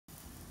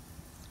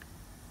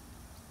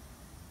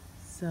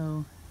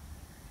So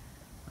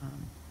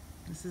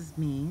this is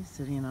me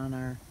sitting on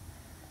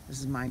this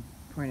is my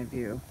point of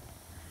view,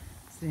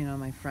 sitting on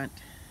my front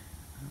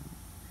um,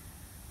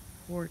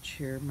 porch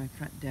here, my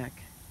front deck.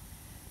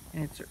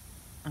 And it's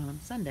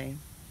Sunday,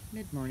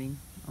 mid-morning,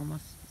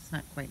 almost, it's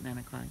not quite 9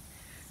 o'clock.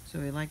 So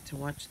we like to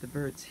watch the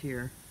birds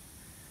here.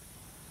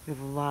 We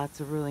have lots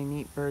of really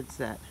neat birds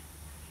that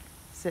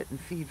sit and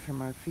feed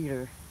from our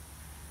feeder.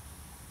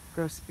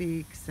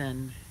 Grosbeaks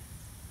and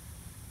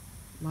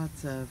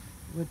lots of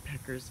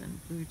woodpeckers and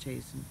blue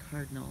jays and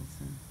cardinals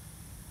and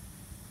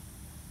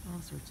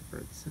all sorts of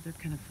birds, so they're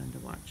kind of fun to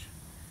watch.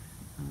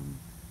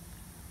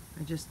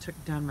 I just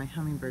took down my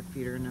hummingbird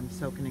feeder and I'm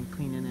soaking and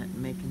cleaning it and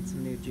making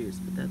some new juice,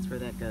 but that's where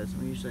that goes.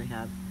 We usually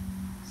have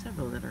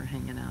several that are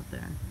hanging out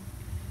there.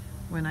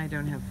 When I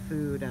don't have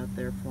food out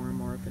there for them,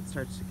 or if it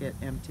starts to get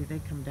empty, they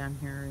come down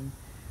here and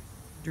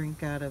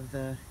drink out of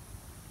the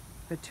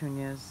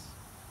petunias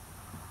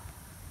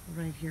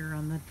right here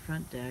on the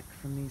front deck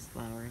from these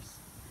flowers.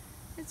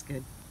 It's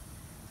good.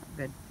 It's all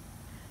good.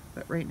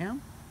 But right now,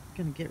 I'm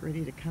going to get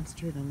ready to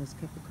concentrate on this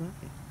cup of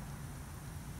coffee.